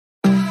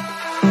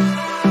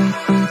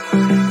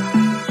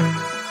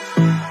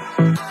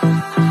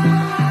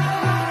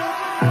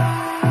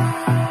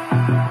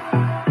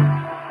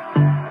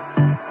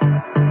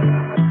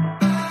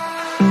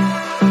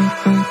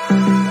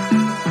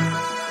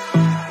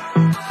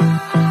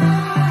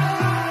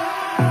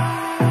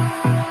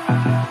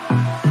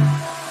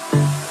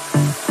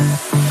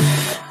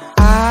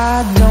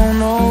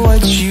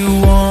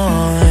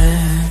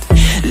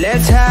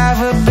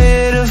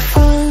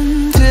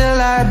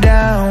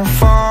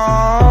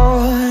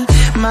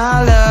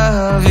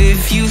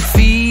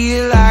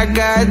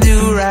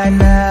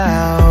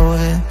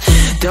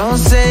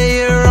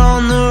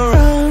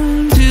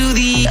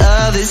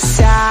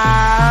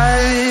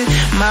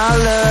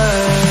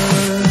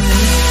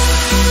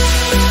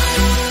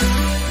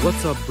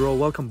What's up, bro?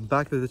 Welcome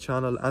back to the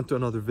channel and to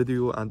another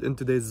video. And in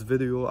today's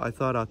video I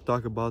thought I'd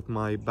talk about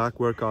my back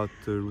workout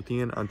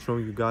routine and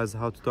showing you guys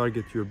how to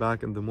target your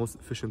back in the most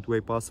efficient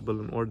way possible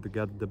in order to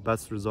get the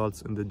best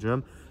results in the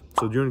gym.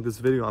 So during this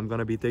video I'm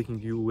gonna be taking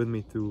you with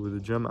me to the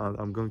gym, and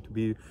I'm going to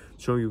be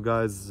showing you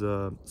guys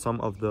some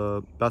of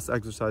the best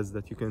exercises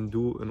that you can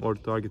do in order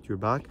to target your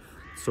back.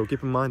 So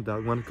keep in mind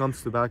that when it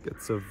comes to back,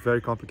 it's a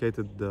very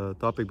complicated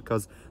topic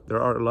because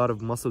there are a lot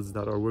of muscles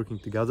that are working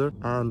together.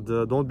 And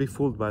don't be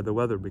fooled by the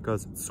weather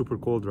because it's super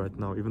cold right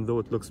now, even though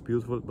it looks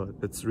beautiful, but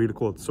it's really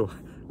cold. So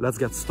let's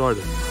get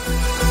started.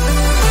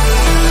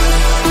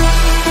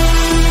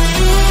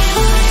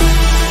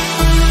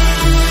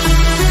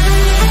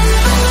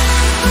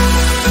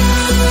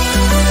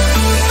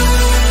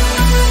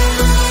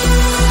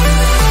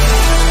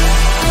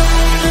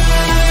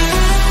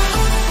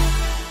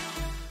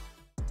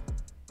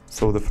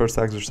 So the first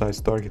exercise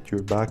to target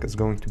your back is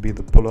going to be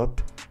the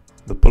pull-up.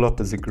 The pull-up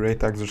is a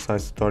great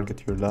exercise to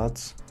target your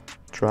lats,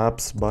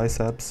 traps,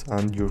 biceps,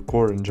 and your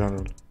core in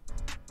general.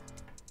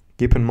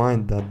 Keep in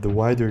mind that the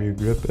wider your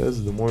grip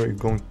is, the more you're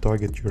going to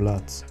target your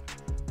lats.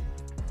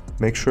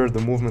 Make sure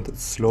the movement is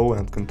slow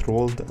and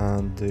controlled,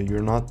 and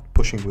you're not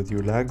pushing with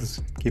your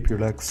legs. Keep your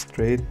legs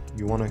straight.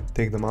 You want to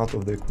take them out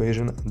of the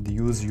equation and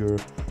use your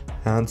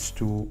hands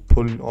to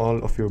pull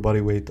all of your body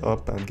weight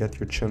up and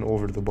get your chin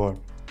over the bar.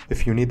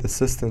 If you need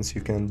assistance,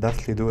 you can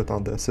definitely do it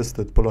on the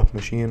assisted pull-up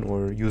machine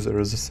or use a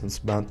resistance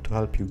band to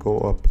help you go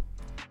up.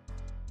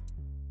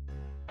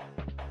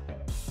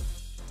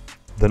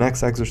 The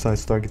next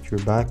exercise to target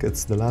your back,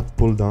 it's the lat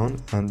pull down,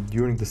 and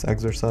during this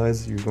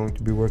exercise you're going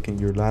to be working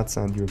your lats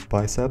and your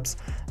biceps.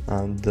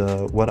 And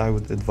what I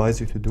would advise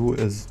you to do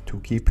is to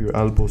keep your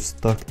elbows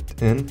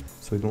tucked in,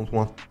 so you don't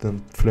want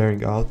them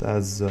flaring out,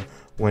 as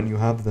when you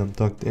have them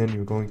tucked in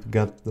you're going to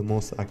get the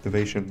most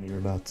activation in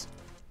your lats.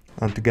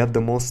 And to get the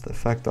most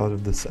effect out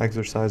of this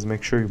exercise,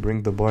 make sure you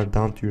bring the bar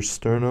down to your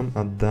sternum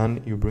and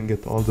then you bring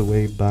it all the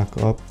way back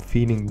up,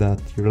 feeling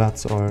that your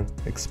lats are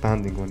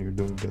expanding when you're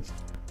doing this.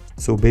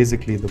 So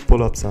basically the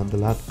pull-ups and the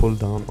lat pull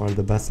down are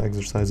the best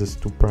exercises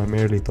to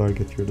primarily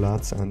target your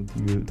lats, and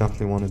you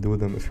definitely want to do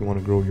them if you want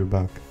to grow your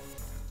back.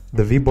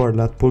 The V-bar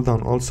lat pull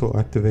down also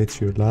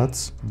activates your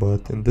lats,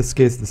 but in this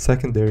case the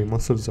secondary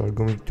muscles are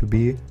going to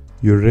be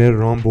your rear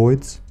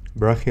rhomboids,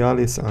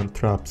 brachialis, and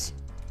traps.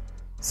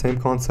 Same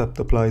concept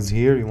applies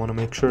here. You want to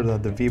make sure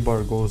that the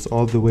V-bar goes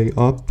all the way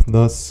up,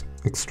 thus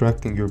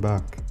extracting your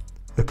back.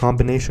 A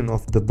combination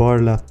of the bar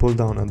lat pull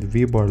down and the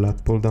V-bar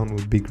lat pull down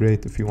would be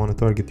great if you want to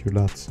target your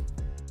lats.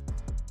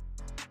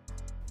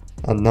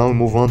 And now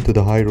move on to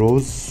the high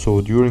rows.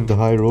 So during the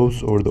high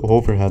rows or the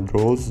overhead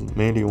rows,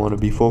 mainly you want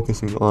to be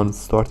focusing on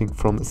starting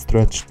from a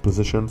stretched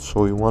position.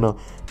 So you want to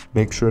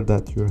make sure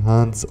that your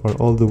hands are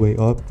all the way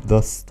up,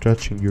 thus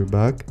stretching your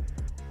back.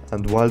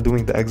 And while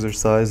doing the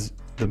exercise,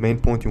 the main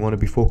point you want to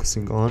be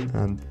focusing on,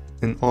 and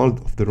in all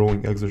of the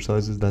rowing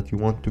exercises, that you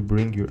want to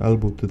bring your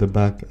elbow to the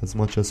back as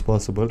much as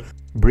possible,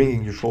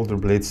 bringing your shoulder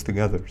blades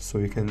together. So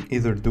you can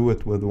either do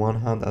it with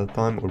one hand at a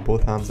time or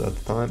both hands at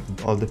a time.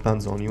 It all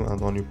depends on you and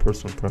on your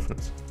personal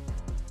preference.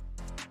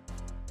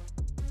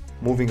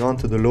 Moving on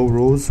to the low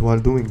rows. While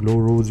doing low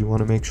rows, you want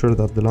to make sure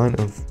that the line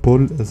of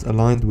pull is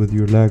aligned with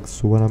your legs.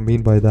 So what I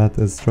mean by that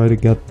is try to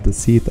get the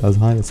seat as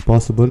high as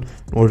possible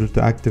in order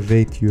to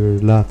activate your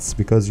lats,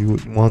 because you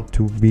want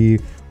to be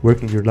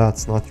working your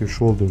lats, not your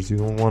shoulders. You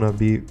don't want to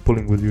be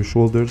pulling with your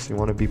shoulders, you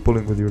want to be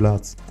pulling with your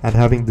lats. And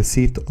having the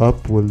seat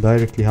up will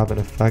directly have an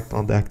effect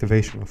on the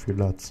activation of your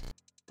lats.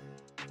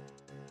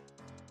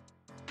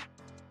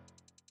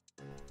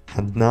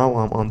 And now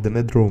I'm on the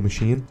mid-row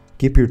machine.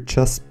 Keep your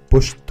chest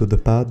pushed to the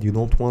pad. You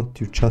don't want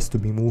your chest to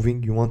be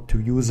moving. You want to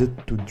use it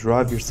to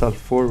drive yourself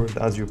forward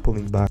as you're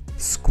pulling back.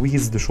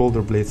 Squeeze the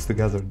shoulder blades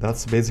together.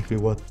 That's basically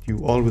what you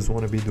always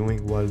want to be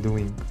doing while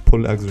doing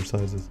pull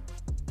exercises.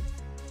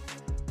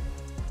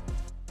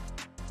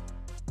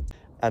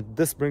 And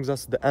this brings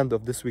us to the end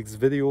of this week's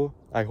video.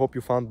 I hope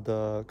you found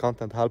the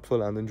content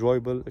helpful and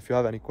enjoyable. If you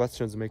have any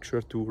questions, make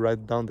sure to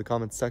write down in the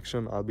comment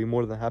section. I'll be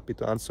more than happy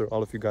to answer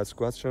all of you guys'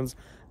 questions.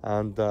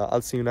 And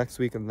I'll see you next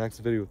week in the next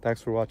video.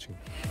 Thanks for watching.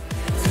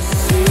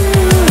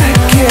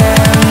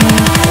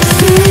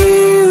 See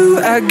you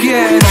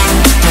again.